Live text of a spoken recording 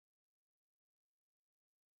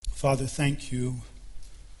Father, thank you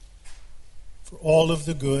for all of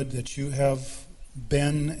the good that you have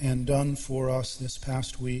been and done for us this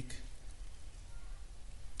past week.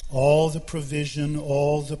 All the provision,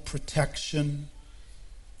 all the protection,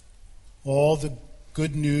 all the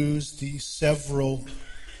good news, the several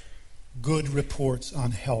good reports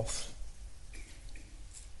on health.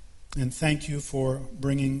 And thank you for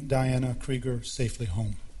bringing Diana Krieger safely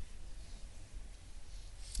home.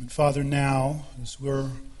 And Father, now, as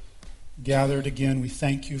we're gathered again, we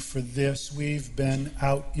thank you for this. We've been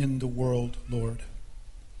out in the world, Lord,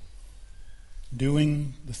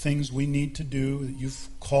 doing the things we need to do, that you've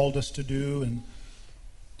called us to do, and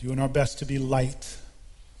doing our best to be light.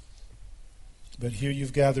 But here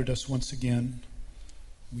you've gathered us once again.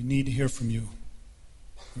 We need to hear from you.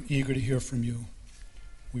 We're eager to hear from you.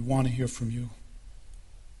 We want to hear from you.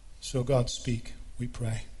 So God, speak, we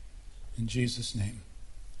pray. In Jesus' name,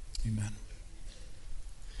 amen.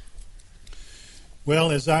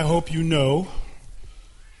 Well, as I hope you know,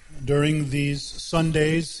 during these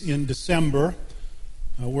Sundays in December,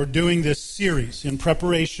 we're doing this series in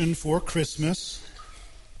preparation for Christmas.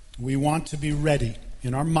 We want to be ready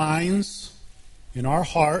in our minds, in our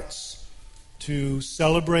hearts, to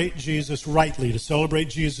celebrate Jesus rightly, to celebrate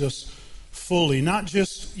Jesus fully, not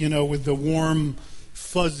just, with the warm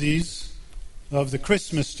fuzzies of the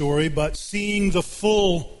Christmas story, but seeing the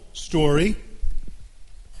full story,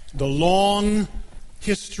 the long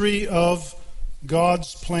history of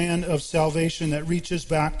God's plan of salvation that reaches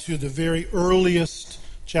back to the very earliest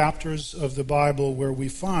chapters of the Bible, where we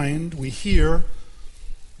hear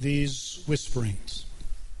these whisperings.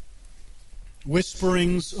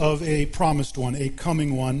 Whisperings of a promised one, a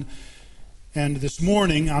coming one. And this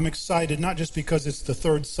morning, I'm excited, not just because it's the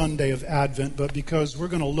third Sunday of Advent, but because we're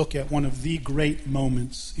going to look at one of the great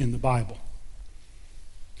moments in the Bible.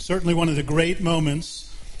 Certainly one of the great moments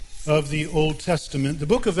of the Old Testament. The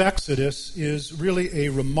book of Exodus is really a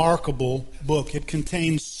remarkable book. It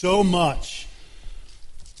contains so much.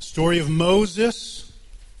 The story of Moses,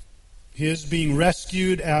 his being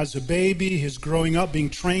rescued as a baby, his growing up,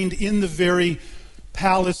 being trained in the very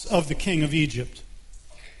palace of the king of Egypt.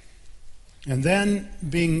 And then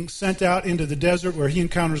being sent out into the desert where he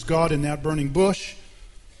encounters God in that burning bush.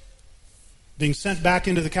 Being sent back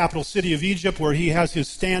into the capital city of Egypt where he has his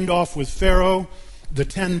standoff with Pharaoh. The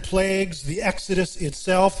 10 plagues, the Exodus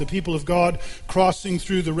itself, the people of God crossing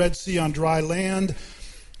through the Red Sea on dry land.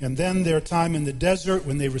 And then their time in the desert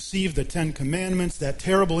when they received the 10 Commandments, that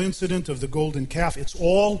terrible incident of the golden calf. It's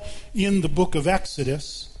all in the book of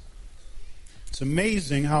Exodus. It's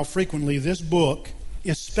amazing how frequently this book,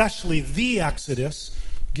 especially the Exodus,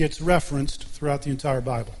 gets referenced throughout the entire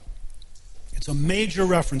Bible. It's a major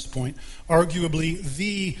reference point, arguably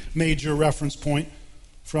the major reference point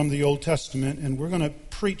from the Old Testament, and we're going to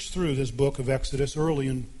preach through this book of Exodus early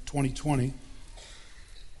in 2020.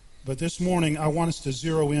 But this morning, I want us to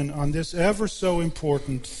zero in on this ever so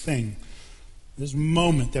important thing, this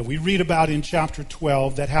moment that we read about in chapter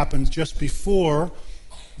 12 that happens just before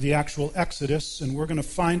the actual Exodus, and we're going to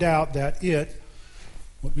find out that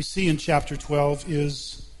what we see in chapter 12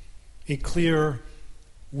 is a clear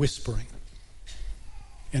whispering,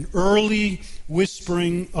 an early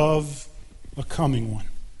whispering of a coming one.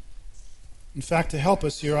 In fact, to help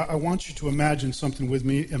us here, I want you to imagine something with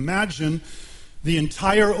me. Imagine the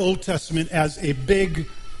entire Old Testament as a big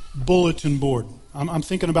bulletin board. I'm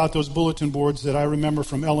thinking about those bulletin boards that I remember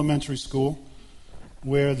from elementary school,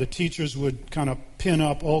 where the teachers would kind of pin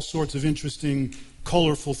up all sorts of interesting,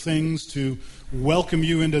 colorful things to welcome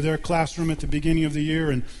you into their classroom at the beginning of the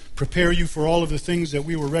year and prepare you for all of the things that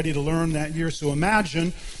we were ready to learn that year. So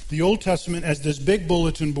imagine the Old Testament as this big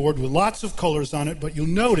bulletin board with lots of colors on it, but you'll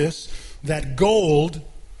notice that gold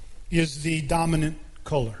is the dominant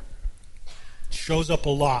color. It shows up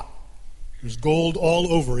a lot. There's gold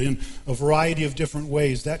all over in a variety of different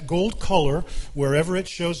ways. That gold color, wherever it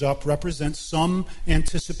shows up, represents some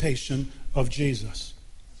anticipation of Jesus,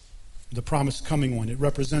 the promised coming one. It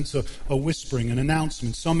represents a whispering, an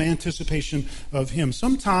announcement, some anticipation of him.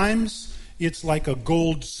 Sometimes it's like a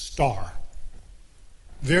gold star.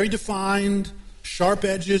 Very defined, sharp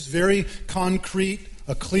edges, very concrete,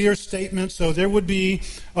 a clear statement. So there would be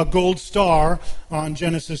a gold star on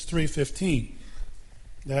Genesis 3:15.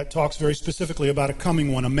 That talks very specifically about a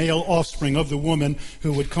coming one, a male offspring of the woman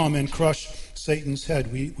who would come and crush Satan's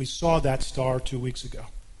head. We saw that star 2 weeks ago.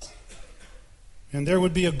 And there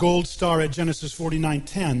would be a gold star at Genesis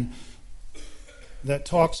 49:10 that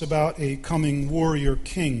talks about a coming warrior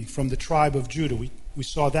king from the tribe of Judah. We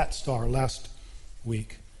saw that star last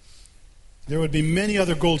week. There would be many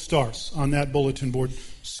other gold stars on that bulletin board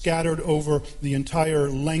scattered over the entire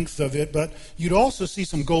length of it, but you'd also see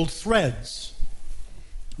some gold threads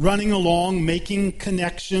running along, making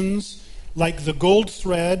connections, like the gold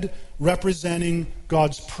thread representing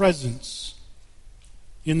God's presence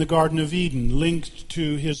in the Garden of Eden, linked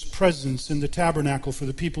to his presence in the tabernacle for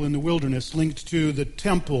the people in the wilderness, linked to the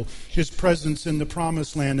temple, his presence in the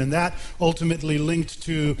promised land, and that ultimately linked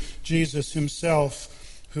to Jesus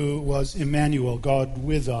himself, who was Emmanuel, God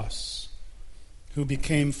with us, who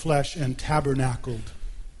became flesh and tabernacled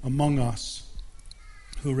among us,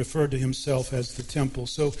 who referred to himself as the temple.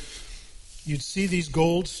 So you'd see these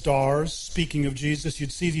gold stars, speaking of Jesus,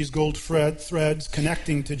 you'd see these gold threads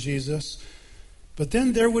connecting to Jesus. But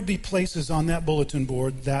then there would be places on that bulletin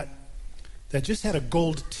board that just had a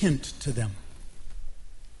gold tint to them.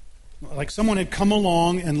 Like someone had come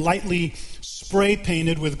along and lightly spray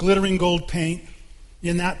painted with glittering gold paint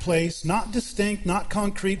in that place. Not distinct, not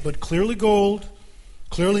concrete, but clearly gold,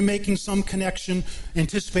 clearly making some connection,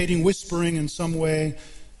 anticipating, whispering in some way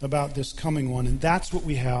about this coming one. And that's what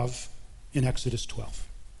we have in Exodus 12.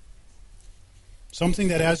 Something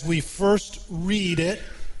that as we first read it,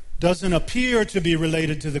 doesn't appear to be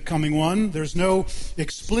related to the coming one. There's no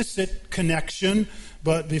explicit connection,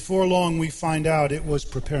 but before long we find out it was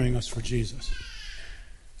preparing us for Jesus.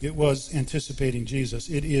 It was anticipating Jesus.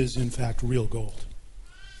 It is, in fact, real gold.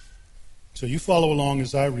 So you follow along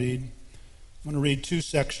as I read. I'm going to read two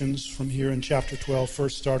sections from here in chapter 12,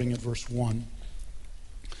 first starting at verse 1.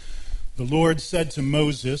 The Lord said to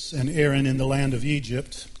Moses and Aaron in the land of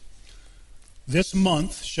Egypt, "This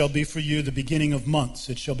month shall be for you the beginning of months.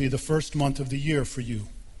 It shall be the first month of the year for you.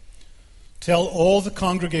 Tell all the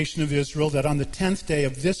congregation of Israel that on the 10th day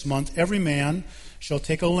of this month every man shall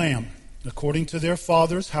take a lamb, according to their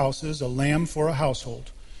fathers' houses, a lamb for a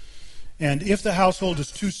household. And if the household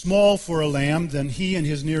is too small for a lamb, then he and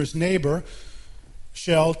his nearest neighbor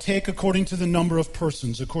shall take according to the number of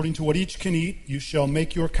persons. According to what each can eat, you shall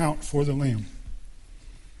make your count for the lamb.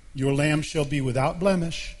 Your lamb shall be without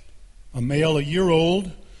blemish, a male a year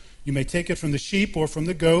old. You may take it from the sheep or from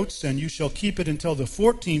the goats, and you shall keep it until the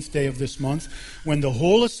 14th day of this month, when the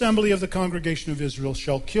whole assembly of the congregation of Israel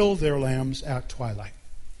shall kill their lambs at twilight.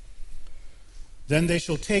 Then they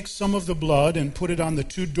shall take some of the blood and put it on the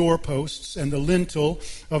two doorposts and the lintel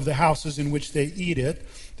of the houses in which they eat it.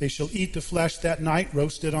 They shall eat the flesh that night,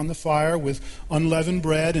 roasted on the fire, with unleavened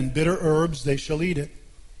bread and bitter herbs they shall eat it.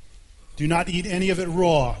 Do not eat any of it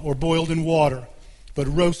raw or boiled in water, but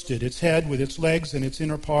roasted, its head with its legs and its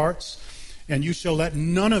inner parts. And you shall let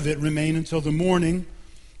none of it remain until the morning.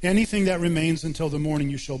 Anything that remains until the morning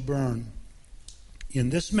you shall burn. In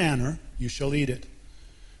this manner you shall eat it,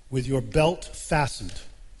 with your belt fastened,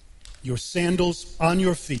 your sandals on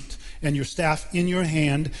your feet, and your staff in your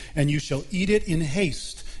hand, and you shall eat it in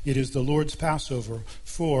haste. It is the Lord's Passover.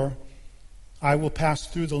 For I will pass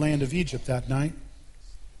through the land of Egypt that night,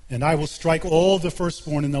 and I will strike all the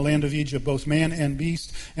firstborn in the land of Egypt, both man and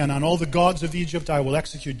beast, and on all the gods of Egypt I will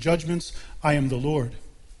execute judgments. I am the Lord.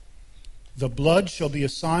 The blood shall be a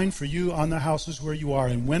sign for you on the houses where you are,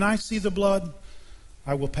 and when I see the blood,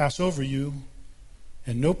 I will pass over you,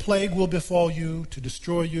 and no plague will befall you to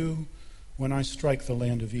destroy you when I strike the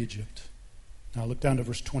land of Egypt." Now look down to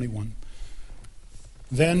verse 21.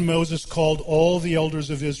 Then Moses called all the elders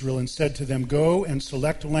of Israel and said to them, "Go and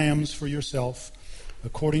select lambs for yourself,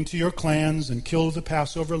 according to your clans, and kill the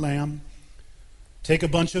Passover lamb. Take a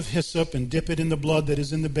bunch of hyssop and dip it in the blood that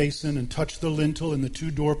is in the basin, and touch the lintel and the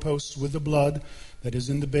two doorposts with the blood that is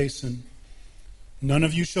in the basin. None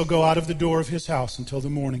of you shall go out of the door of his house until the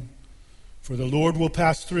morning. For the Lord will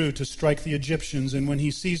pass through to strike the Egyptians, and when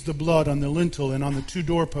he sees the blood on the lintel and on the two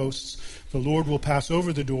doorposts, the Lord will pass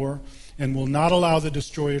over the door and will not allow the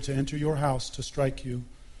destroyer to enter your house to strike you.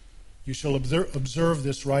 You shall observe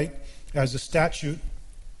this rite as a statute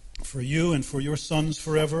for you and for your sons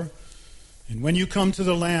forever. And when you come to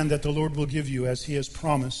the land that the Lord will give you, as he has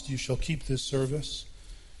promised, you shall keep this service.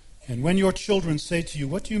 And when your children say to you,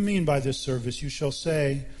 'What do you mean by this service?' you shall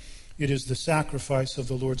say, 'It is the sacrifice of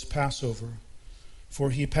the Lord's Passover.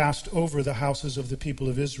 For he passed over the houses of the people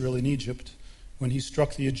of Israel in Egypt when he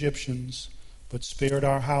struck the Egyptians, but spared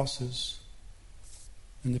our houses.'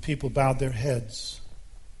 And the people bowed their heads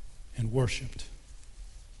and worshipped."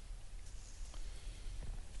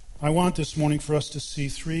 I want this morning for us to see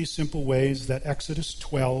three simple ways that Exodus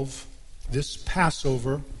 12, this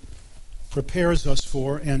Passover, prepares us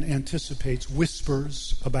for and anticipates,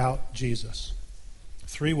 whispers about Jesus.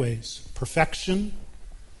 Three ways: perfection,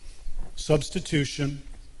 substitution,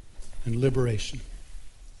 and liberation.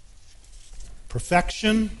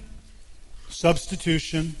 Perfection,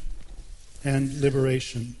 substitution, and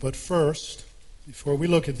liberation. But first, before we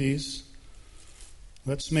look at these,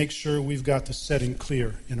 let's make sure we've got the setting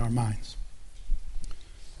clear in our minds.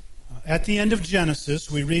 At the end of Genesis,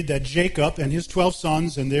 we read that Jacob and his 12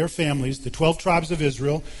 sons and their families, the 12 tribes of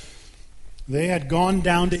Israel, they had gone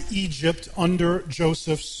down to Egypt under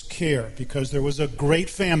Joseph's care because there was a great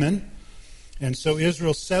famine. And so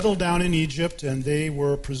Israel settled down in Egypt, and they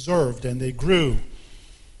were preserved, and they grew.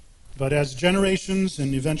 But as generations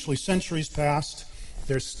and eventually centuries passed,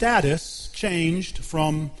 their status changed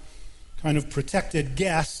from kind of protected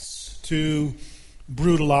guests to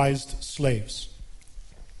brutalized slaves.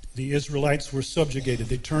 The Israelites were subjugated.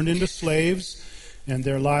 They turned into slaves, and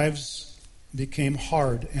their lives became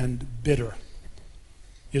hard and bitter.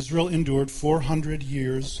 Israel endured 400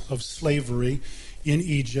 years of slavery in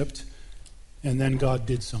Egypt, and then God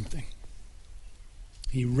did something.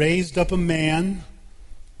 He raised up a man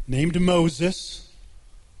named Moses,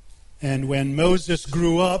 and when Moses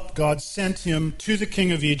grew up, God sent him to the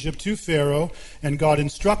king of Egypt, to Pharaoh, and God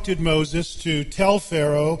instructed Moses to tell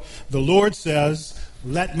Pharaoh, "The Lord says,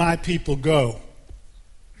 let my people go."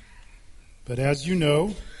 But as you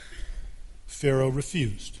know, Pharaoh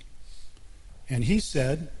refused. And he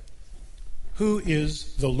said, "Who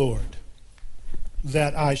is the Lord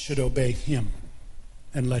that I should obey him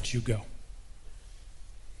and let you go?"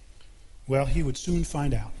 Well, he would soon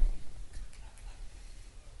find out.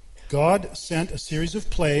 God sent a series of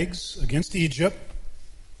plagues against Egypt,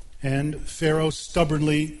 and Pharaoh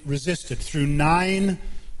stubbornly resisted through 9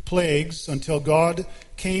 plagues until God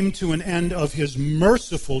came to an end of his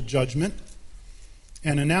merciful judgment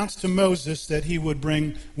and announced to Moses that he would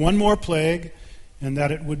bring one more plague and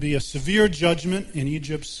that it would be a severe judgment in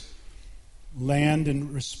Egypt's land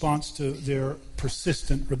in response to their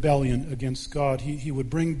persistent rebellion against God. He would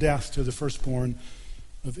bring death to the firstborn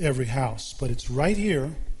of every house. But it's right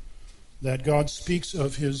here that God speaks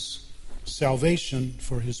of his salvation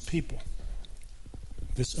for his people.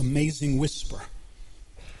 This amazing whisper.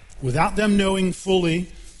 Without them knowing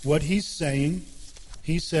fully what he's saying,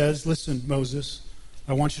 he says, "Listen, Moses,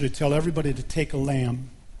 I want you to tell everybody to take a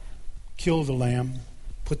lamb, kill the lamb,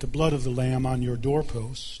 put the blood of the lamb on your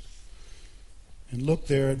doorpost." And look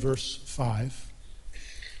there at verse 5.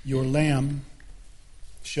 "Your lamb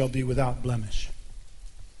shall be without blemish."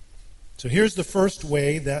 So here's the first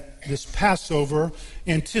way that this Passover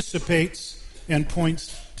anticipates and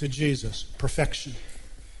points to Jesus: perfection.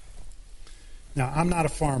 Now, I'm not a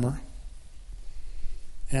farmer,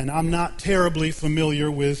 and I'm not terribly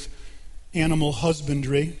familiar with animal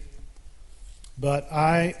husbandry, but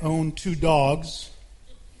I own 2 dogs,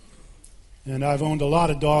 and I've owned a lot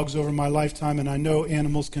of dogs over my lifetime, and I know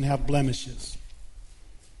animals can have blemishes.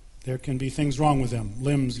 There can be things wrong with them,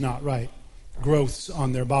 limbs not right, growths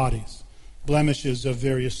on their bodies, blemishes of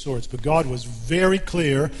various sorts. But God was very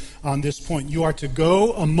clear on this point. You are to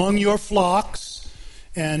go among your flocks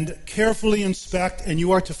and carefully inspect, and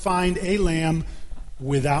you are to find a lamb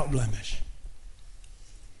without blemish.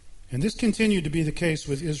 And this continued to be the case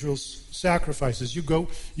with Israel's sacrifices. You go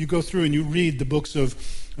through and you read the books of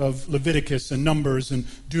Leviticus and Numbers and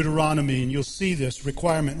Deuteronomy, and you'll see this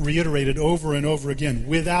requirement reiterated over and over again: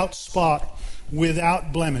 without spot,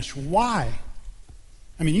 without blemish. Why?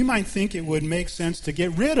 I mean, you might think it would make sense to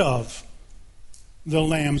get rid of the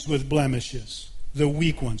lambs with blemishes, the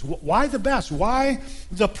weak ones. Why the best? Why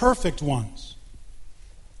the perfect ones?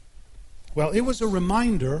 Well, it was a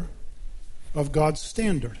reminder of God's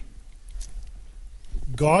standard.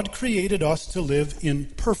 God created us to live in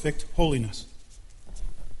perfect holiness,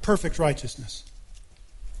 perfect righteousness.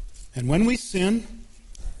 And when we sin,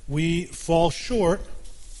 we fall short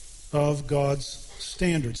of God's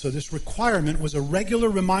standard. So this requirement was a regular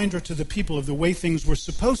reminder to the people of the way things were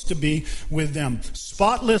supposed to be with them.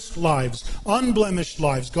 Spotless lives, unblemished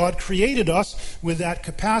lives. God created us with that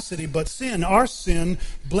capacity, but sin, our sin,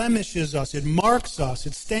 blemishes us. It marks us.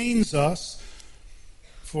 It stains us.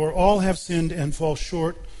 For all have sinned and fall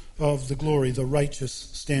short of the glory, the righteous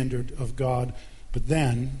standard of God. But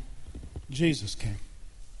then Jesus came.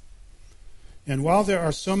 And while there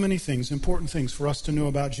are so many things, important things for us to know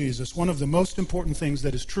about Jesus, one of the most important things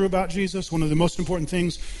that is true about Jesus, one of the most important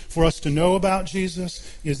things for us to know about Jesus,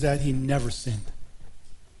 is that he never sinned.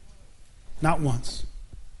 Not once.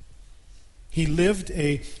 He lived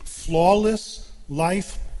a flawless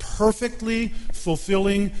life, perfectly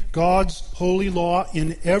fulfilling God's holy law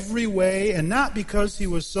in every way, and not because he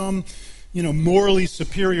was some morally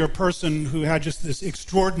superior person who had just this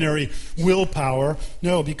extraordinary willpower.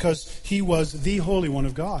 No, because he was the Holy One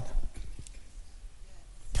of God.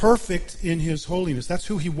 Perfect in his holiness. That's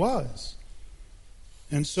who he was.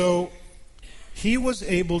 And so He was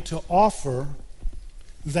able to offer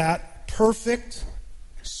that perfect,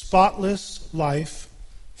 spotless life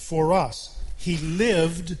for us. He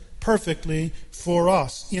lived perfectly for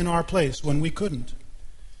us in our place when we couldn't.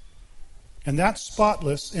 And that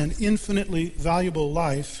spotless and infinitely valuable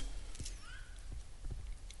life,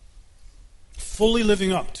 fully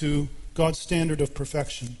living up to God's standard of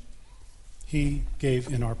perfection, He gave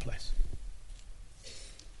in our place.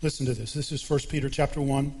 Listen to this. This is 1 Peter chapter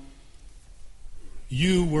 1.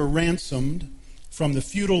 You were ransomed from the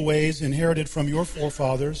futile ways inherited from your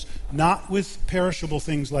forefathers, not with perishable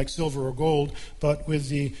things like silver or gold, but with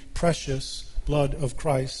the precious blood of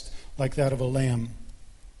Christ, like that of a lamb,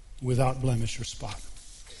 without blemish or spot.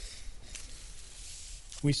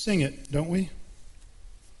 We sing it, don't we?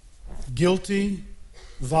 Guilty,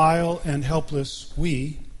 vile, and helpless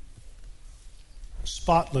we,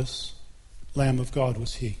 spotless Lamb of God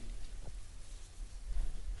was He.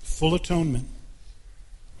 Full atonement.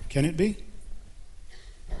 Can it be?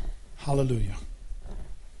 Hallelujah.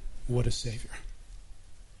 What a Savior.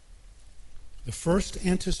 The first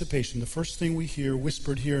anticipation, the first thing we hear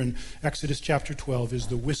whispered here in Exodus chapter 12 is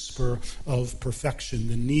the whisper of perfection,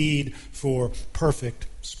 the need for perfect,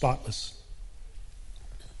 spotless.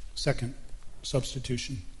 Second,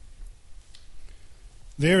 substitution.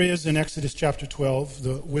 There is in Exodus chapter 12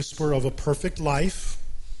 the whisper of a perfect life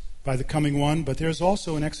by the coming one, but there's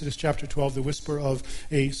also in Exodus chapter 12 the whisper of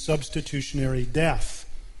a substitutionary death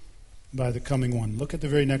by the coming one. Look at the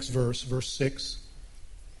very next verse, verse 6.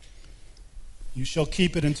 You shall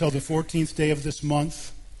keep it until the 14th day of this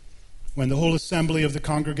month, when the whole assembly of the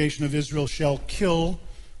congregation of Israel shall kill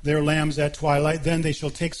their lambs at twilight. Then they shall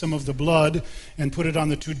take some of the blood and put it on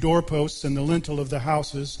the two doorposts and the lintel of the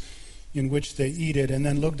houses in which they eat it. And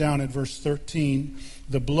then look down at verse 13.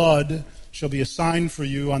 The blood shall be a sign for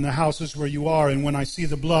you on the houses where you are, and when I see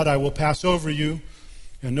the blood I will pass over you,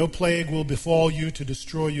 and no plague will befall you to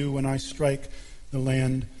destroy you when I strike the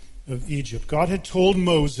land of Egypt. God had told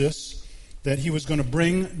Moses that He was going to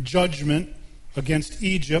bring judgment against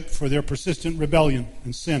Egypt for their persistent rebellion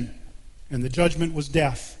and sin. And the judgment was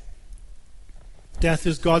death. Death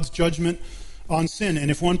is God's judgment on sin. And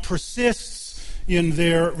if one persists in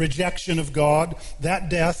their rejection of God, that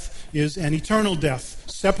death is an eternal death,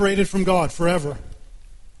 separated from God forever.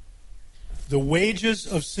 The wages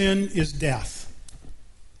of sin is death.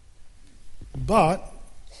 But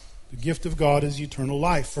the gift of God is eternal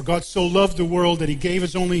life. For God so loved the world that He gave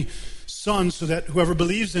His only Son, so that whoever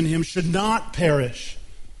believes in Him should not perish,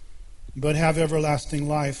 but have everlasting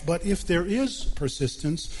life. But if there is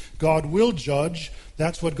persistence, God will judge.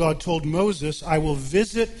 That's what God told Moses. I will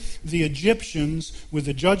visit the Egyptians with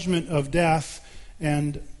the judgment of death.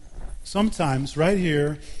 And sometimes, right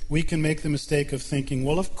here, we can make the mistake of thinking,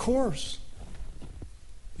 well, of course,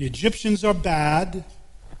 the Egyptians are bad,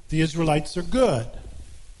 the Israelites are good,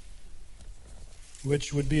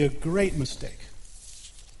 which would be a great mistake.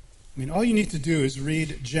 I mean, all you need to do is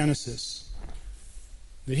read Genesis,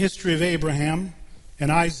 the history of Abraham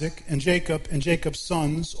and Isaac and Jacob's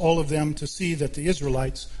sons, all of them, to see that the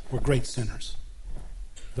Israelites were great sinners.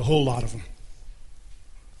 The whole lot of them.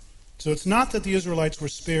 So it's not that the Israelites were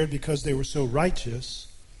spared because they were so righteous.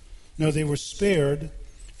 No, they were spared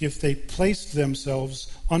if they placed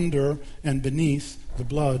themselves under and beneath the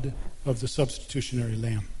blood of the substitutionary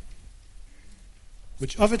lamb,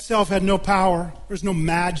 which of itself had no power. There's no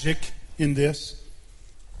magic in this,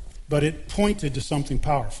 but it pointed to something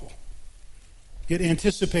powerful. It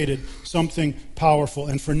anticipated something powerful.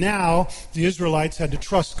 And for now, the Israelites had to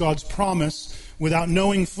trust God's promise without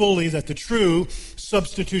knowing fully that the true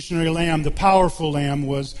substitutionary lamb, the powerful lamb,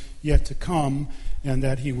 was yet to come, and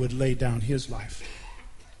that He would lay down His life.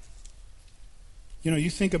 You know, you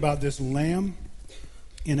think about this lamb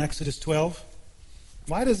in Exodus 12.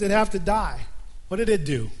 Why does it have to die? What did it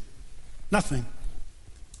do? Nothing.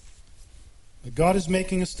 But God is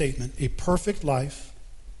making a statement, a perfect life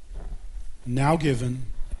now given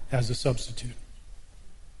as a substitute.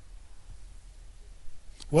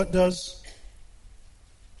 What does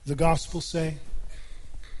the gospel say?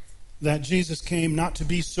 That Jesus came not to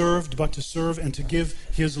be served, but to serve and to give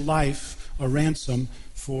His life a ransom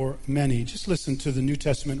for many. Just listen to the New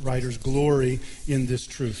Testament writer's glory in this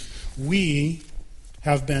truth. We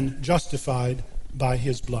have been justified by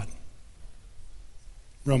His blood.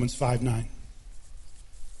 Romans 5:9.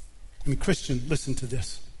 I mean, Christian, listen to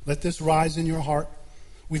this. Let this rise in your heart.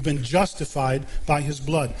 We've been justified by his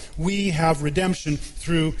blood. We have redemption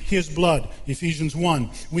through his blood, Ephesians 1.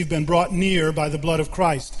 We've been brought near by the blood of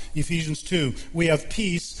Christ, Ephesians 2. We have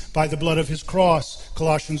peace by the blood of his cross,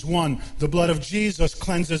 Colossians 1. The blood of Jesus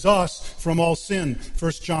cleanses us from all sin,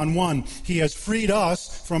 1 John 1. He has freed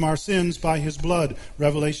us from our sins by his blood,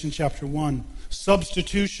 Revelation chapter 1.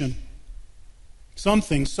 Substitution.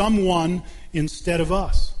 Something, someone instead of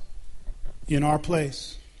us, in our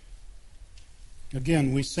place.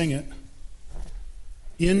 Again, we sing it.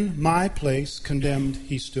 In my place condemned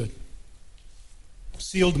he stood.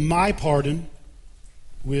 Sealed my pardon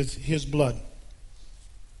with his blood.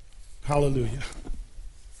 Hallelujah.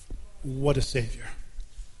 What a Savior.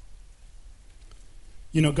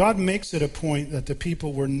 You know, God makes it a point that the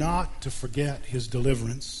people were not to forget his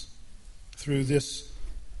deliverance through this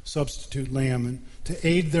substitute lamb, and to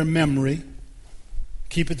aid their memory,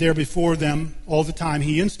 keep it there before them all the time.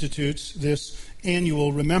 He institutes this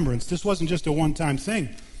annual remembrance. This wasn't just a one-time thing.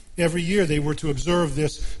 Every year they were to observe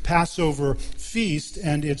this Passover feast,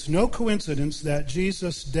 and it's no coincidence that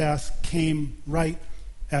Jesus' death came right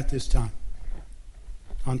at this time,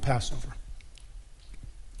 on Passover.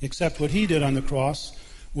 Except what he did on the cross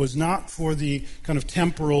was not for the kind of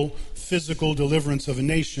temporal, physical deliverance of a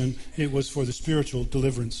nation. It was for the spiritual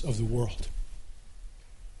deliverance of the world.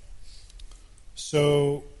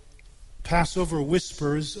 So, Passover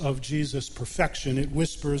whispers of Jesus' perfection. It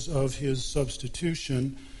whispers of his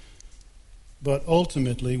substitution. But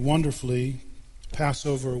ultimately, wonderfully,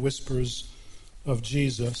 Passover whispers of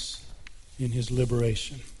Jesus in his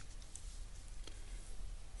liberation.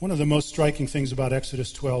 One of the most striking things about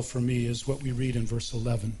Exodus 12 for me is what we read in verse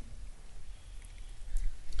 11.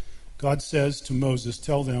 God says to Moses,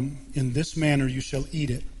 "Tell them, in this manner you shall eat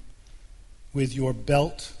it, with your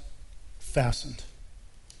belt fastened,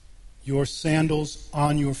 your sandals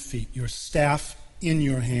on your feet, your staff in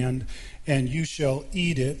your hand, and you shall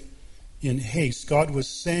eat it in haste." God was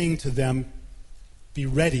saying to them, be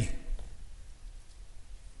ready.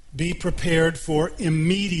 Be prepared for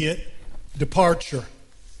immediate departure.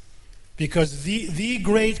 Because the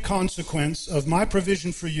great consequence of my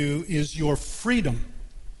provision for you is your freedom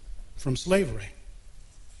from slavery.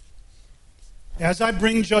 As I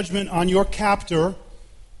bring judgment on your captor,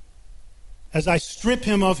 as I strip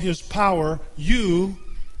him of his power, you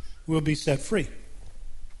will be set free.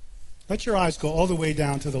 Let your eyes go all the way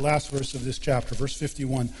down to the last verse of this chapter, verse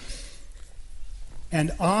 51.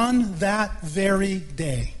 And on that very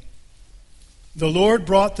day, the Lord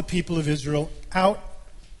brought the people of Israel out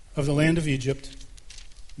of the land of Egypt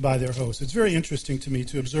by their hosts. It's very interesting to me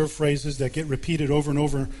to observe phrases that get repeated over and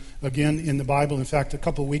over again in the Bible. In fact, a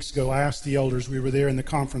couple of weeks ago, I asked the elders, we were there in the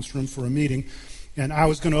conference room for a meeting, and I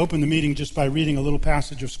was going to open the meeting just by reading a little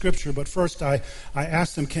passage of Scripture, but first I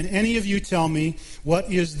asked them, can any of you tell me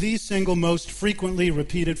what is the single most frequently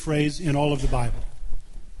repeated phrase in all of the Bible?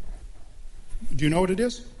 Do you know what it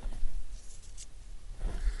is?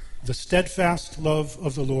 The steadfast love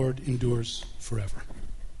of the Lord endures forever.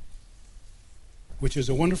 Which is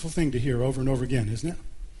a wonderful thing to hear over and over again, isn't it?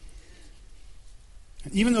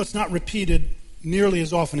 And even though it's not repeated nearly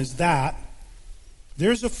as often as that,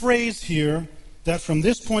 there's a phrase here that from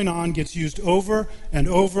this point on gets used over and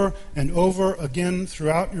over and over again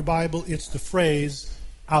throughout your Bible. It's the phrase,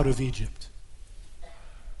 out of Egypt.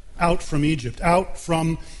 Out from Egypt. Out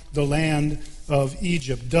from the land of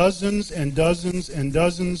Egypt. Dozens and dozens and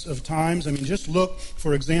dozens of times. I mean, just look,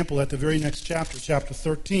 for example, at the very next chapter, chapter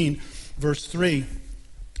 13, verse 3.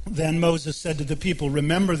 Then Moses said to the people,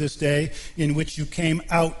 "Remember this day in which you came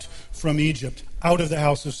out from Egypt, out of the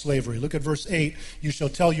house of slavery." Look at verse 8. "You shall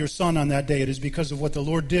tell your son on that day, it is because of what the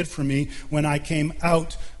Lord did for me when I came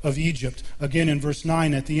out of Egypt." Again in verse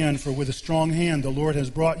 9 at the end, "For with a strong hand the Lord has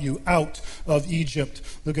brought you out of Egypt."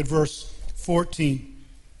 Look at verse 14.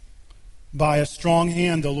 "By a strong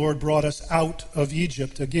hand the Lord brought us out of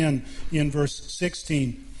Egypt." Again in verse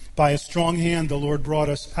 16. "By a strong hand the Lord brought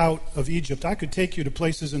us out of Egypt." I could take you to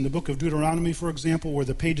places in the book of Deuteronomy, for example, where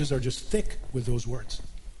the pages are just thick with those words.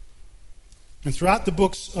 And throughout the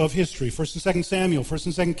books of history, 1st and 2nd Samuel, 1st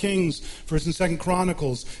and 2nd Kings, 1st and 2nd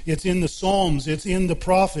Chronicles, it's in the Psalms, it's in the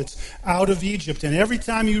prophets, out of Egypt. And every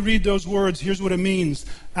time you read those words, here's what it means: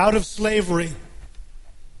 out of slavery,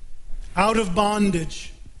 out of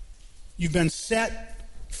bondage. You've been set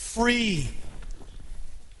free.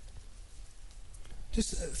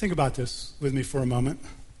 Just think about this with me for a moment.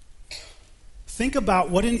 Think about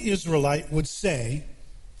what an Israelite would say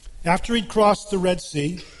after he'd crossed the Red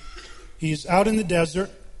Sea. He's out in the desert.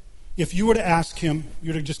 If you were to ask him,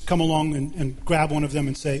 you were to just come along and grab one of them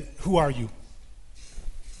and say, "Who are you?"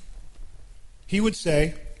 He would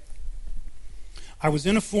say, I was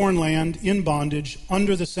in a foreign land, in bondage,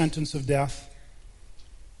 under the sentence of death.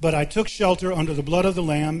 But I took shelter under the blood of the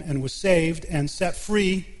Lamb and was saved and set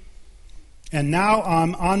free. And now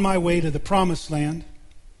I'm on my way to the promised land.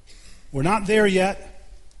 We're not there yet,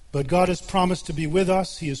 but God has promised to be with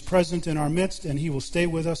us. He is present in our midst, and He will stay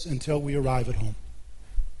with us until we arrive at home.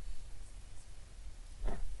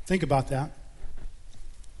 Think about that.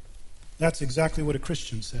 That's exactly what a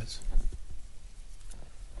Christian says.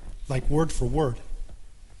 Like word for word.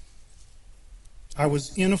 I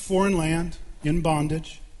was in a foreign land, in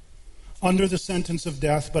bondage, under the sentence of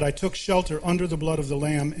death, but I took shelter under the blood of the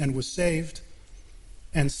Lamb and was saved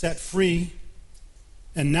and set free.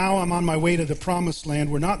 And now I'm on my way to the promised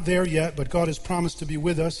land. We're not there yet, but God has promised to be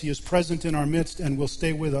with us. He is present in our midst and will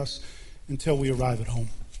stay with us until we arrive at home.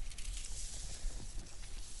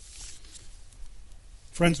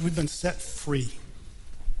 Friends, we've been set free.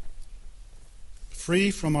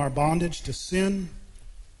 Free from our bondage to sin.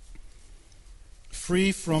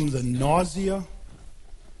 Free from the nausea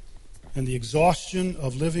and the exhaustion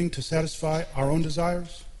of living to satisfy our own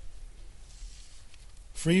desires.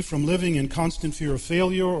 Free from living in constant fear of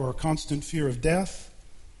failure or constant fear of death.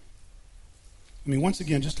 I mean, once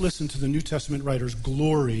again, just listen to the New Testament writers'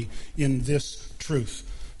 glory in this truth.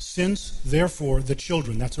 Since, therefore, the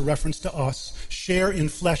children, that's a reference to us, share in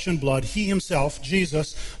flesh and blood, He Himself,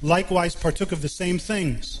 Jesus, likewise partook of the same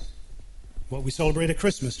things. What we celebrate at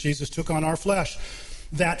Christmas, Jesus took on our flesh,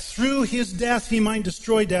 that through His death He might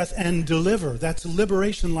destroy death and deliver. That's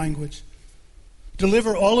liberation language.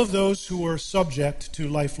 Deliver all of those who were subject to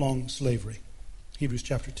lifelong slavery. Hebrews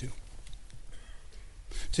chapter 2.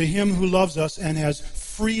 To Him who loves us and has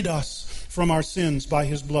freed us from our sins by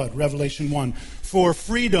His blood. Revelation 1. For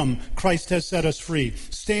freedom Christ has set us free.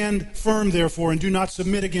 Stand firm, therefore, and do not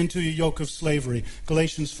submit again to a yoke of slavery.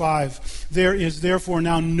 Galatians 5. There is therefore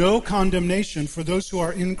now no condemnation for those who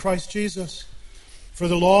are in Christ Jesus. For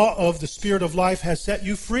the law of the Spirit of life has set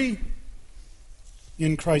you free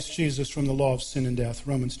in Christ Jesus from the law of sin and death.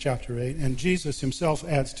 Romans chapter 8. And Jesus Himself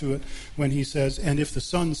adds to it when He says, and if the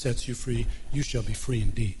Son sets you free, you shall be free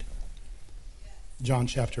indeed. John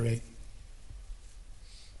chapter 8.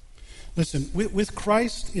 Listen, with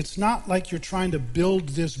Christ, it's not like you're trying to build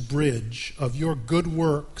this bridge of your good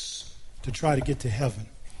works to try to get to heaven.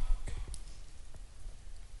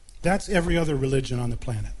 That's every other religion on the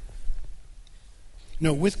planet.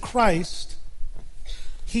 No, with Christ,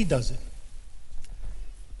 He does it.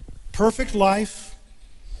 Perfect life,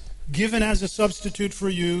 given as a substitute for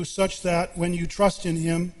you, such that when you trust in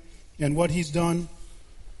Him and what He's done,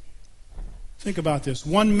 think about this.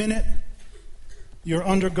 1 minute, you're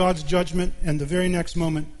under God's judgment, and the very next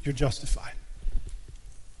moment, you're justified.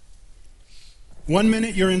 1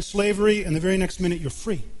 minute, you're in slavery, and the very next minute, you're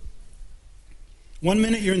free. 1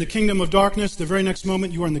 minute, you're in the kingdom of darkness, the very next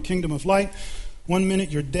moment, you are in the kingdom of light. 1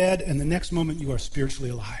 minute, you're dead, and the next moment, you are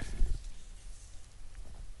spiritually alive.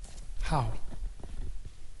 How?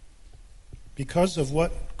 Because of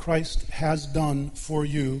what Christ has done for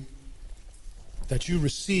you, that you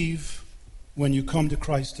receive when you come to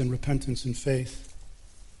Christ in repentance and faith.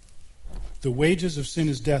 The wages of sin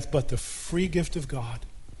is death, but the free gift of God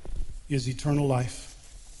is eternal life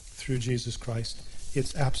through Jesus Christ.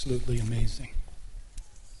 It's absolutely amazing.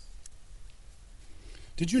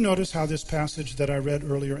 Did you notice how this passage that I read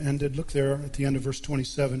earlier ended? Look there at the end of verse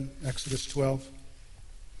 27, Exodus 12.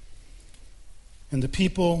 And the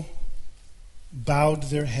people bowed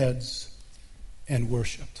their heads and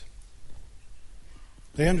worshipped.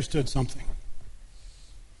 They understood something.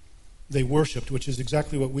 They worshipped, which is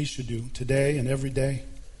exactly what we should do today and every day.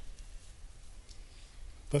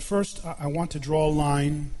 But first, I want to draw a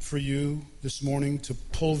line for you this morning to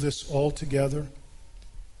pull this all together.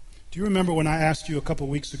 Do you remember when I asked you a couple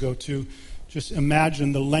weeks ago to just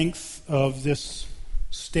imagine the length of this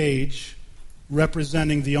stage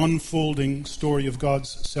representing the unfolding story of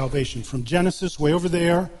God's salvation, from Genesis, way over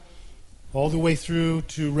there, all the way through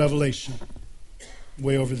to Revelation,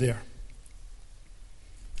 way over there.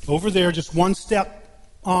 Over there, just one step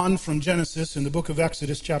on from Genesis, in the book of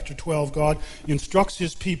Exodus, chapter 12, God instructs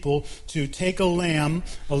His people to take a lamb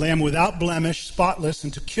without blemish, spotless,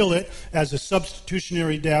 and to kill it as a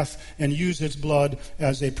substitutionary death and use its blood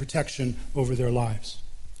as a protection over their lives.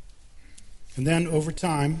 And then, over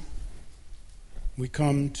time, we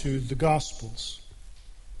come to the Gospels.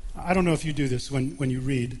 I don't know if you do this when you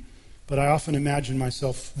read, but I often imagine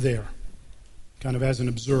myself there, kind of as an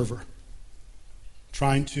observer,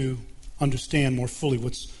 trying to understand more fully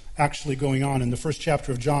what's actually going on. And the first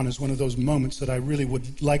chapter of John is one of those moments that I really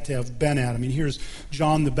would like to have been at. I mean, here's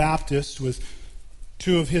John the Baptist with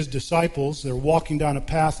two of his disciples. They're walking down a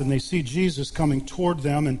path and they see Jesus coming toward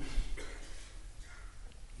them, and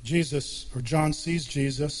John sees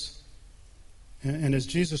Jesus, and as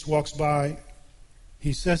Jesus walks by,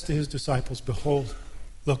 he says to his disciples, "Behold,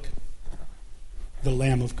 look, the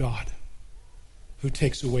Lamb of God who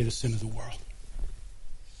takes away the sin of the world."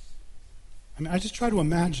 I mean, I just try to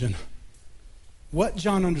imagine what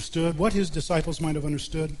John understood, what his disciples might have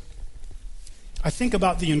understood. I think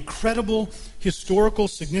about the incredible historical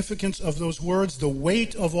significance of those words, the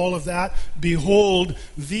weight of all of that. Behold,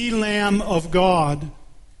 the Lamb of God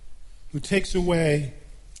who takes away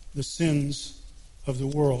the sins of the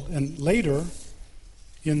world. And later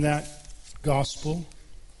in that gospel,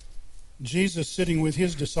 Jesus sitting with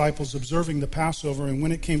his disciples observing the Passover, and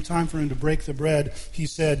when it came time for him to break the bread, he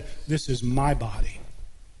said, "This is my body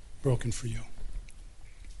broken for you."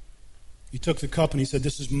 He took the cup and he said,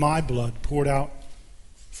 "This is my blood poured out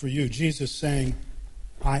for you." Jesus saying,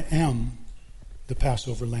 "I am the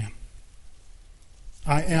Passover lamb.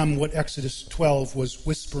 I am what Exodus 12 was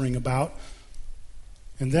whispering about."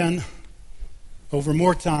 And then, over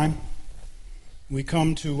more time, we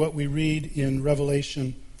come to what we read in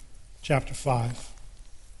Revelation chapter 5.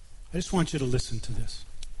 I just want you to listen to this.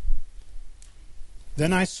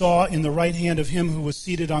 "Then I saw in the right hand of him who was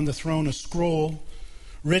seated on the throne a scroll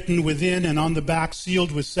written within and on the back,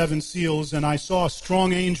 sealed with 7 seals. And I saw a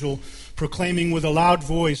strong angel proclaiming with a loud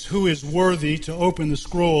voice, 'Who is worthy to open the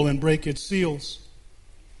scroll and break its seals?'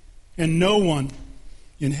 And no one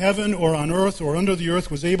in heaven or on earth or under the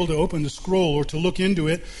earth was able to open the scroll or to look into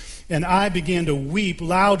it. And I began to weep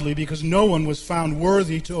loudly because no one was found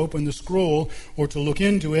worthy to open the scroll or to look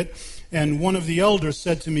into it. And one of the elders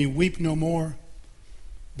said to me, 'Weep no more.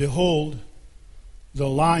 Behold, the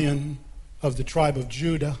Lion of the tribe of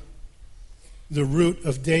Judah, the Root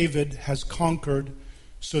of David, has conquered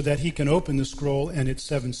so that he can open the scroll and its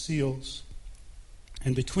 7 seals.'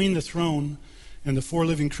 And between the throne and the 4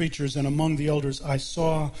 living creatures and among the elders I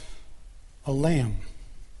saw a lamb,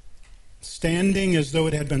 standing as though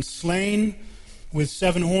it had been slain, with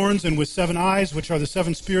 7 horns and with 7 eyes, which are the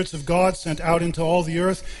 7 spirits of God sent out into all the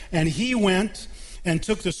earth. And he went and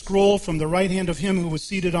took the scroll from the right hand of him who was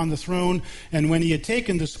seated on the throne. And when he had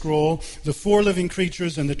taken the scroll, the 4 living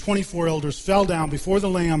creatures and the 24 elders fell down before the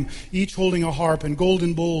Lamb, each holding a harp and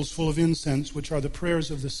golden bowls full of incense, which are the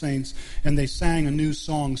prayers of the saints. And they sang a new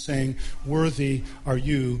song, saying, 'Worthy are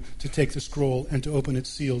you to take the scroll and to open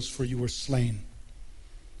its seals, for you were slain.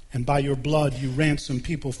 And by your blood you ransomed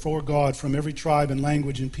people for God from every tribe and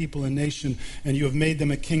language and people and nation, and you have made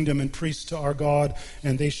them a kingdom and priests to our God,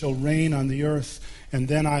 and they shall reign on the earth.' And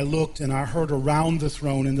then I looked, and I heard around the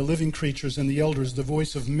throne and the living creatures and the elders the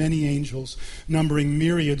voice of many angels, numbering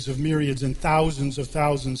myriads of myriads and thousands of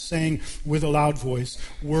thousands, saying with a loud voice,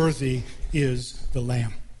 'Worthy is the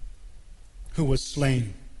Lamb who was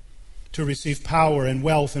slain to receive power and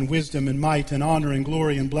wealth and wisdom and might and honor and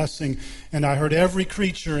glory and blessing.' And I heard every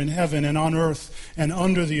creature in heaven and on earth and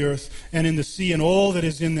under the earth and in the sea and all that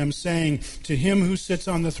is in them saying, 'To him who sits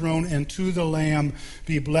on the throne and to the Lamb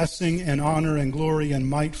be blessing and honor and glory and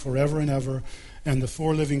might forever and ever.' And the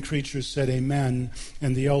 4 living creatures said, 'Amen.'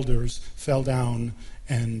 And the elders fell down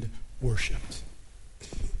and worshipped."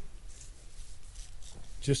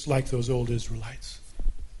 Just like those old Israelites.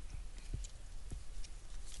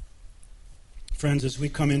 Friends, as we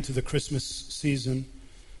come into the Christmas season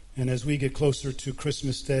and as we get closer to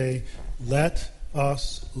Christmas Day, let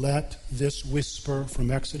this whisper from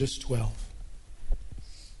Exodus 12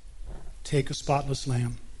 take a spotless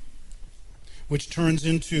lamb, which turns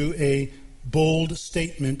into a bold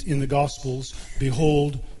statement in the Gospels,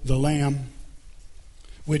 "Behold the Lamb,"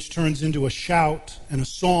 which turns into a shout and a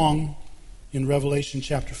song in Revelation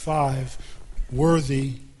chapter 5,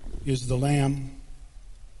 "Worthy is the Lamb."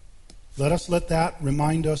 Let that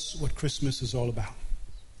remind us what Christmas is all about.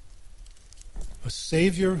 A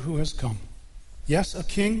Savior who has come. Yes, a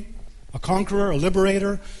king, a conqueror, a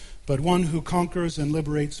liberator, but one who conquers and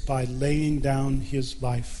liberates by laying down his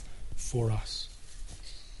life for us,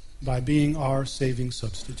 by being our saving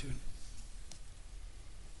substitute.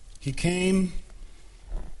 He came,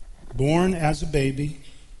 born as a baby,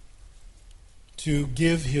 to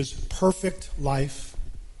give his perfect life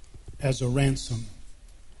as a ransom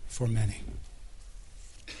for many.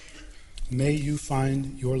 May you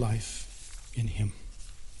find your life in him.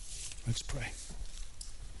 Let's pray.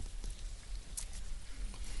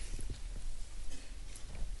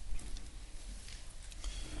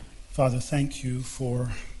 Father, thank you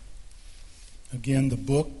for, again, the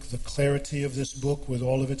book, the clarity of this book with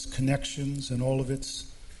all of its connections and all of its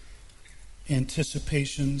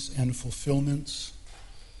anticipations and fulfillments.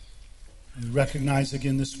 We recognize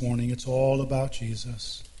again this morning it's all about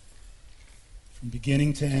Jesus. From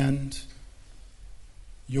beginning to end,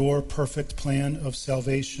 your perfect plan of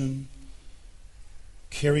salvation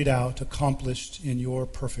carried out, accomplished in your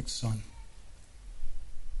perfect Son.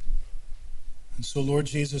 And so, Lord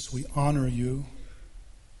Jesus, we honor you.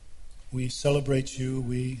 We celebrate you.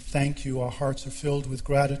 We thank you. Our hearts are filled with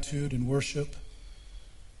gratitude and worship.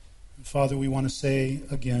 And Father, we want to say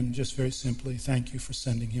again, just very simply, thank you for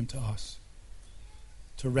sending him to us,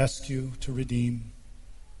 to rescue, to redeem,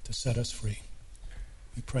 to set us free.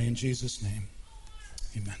 We pray in Jesus' name.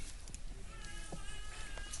 Amen.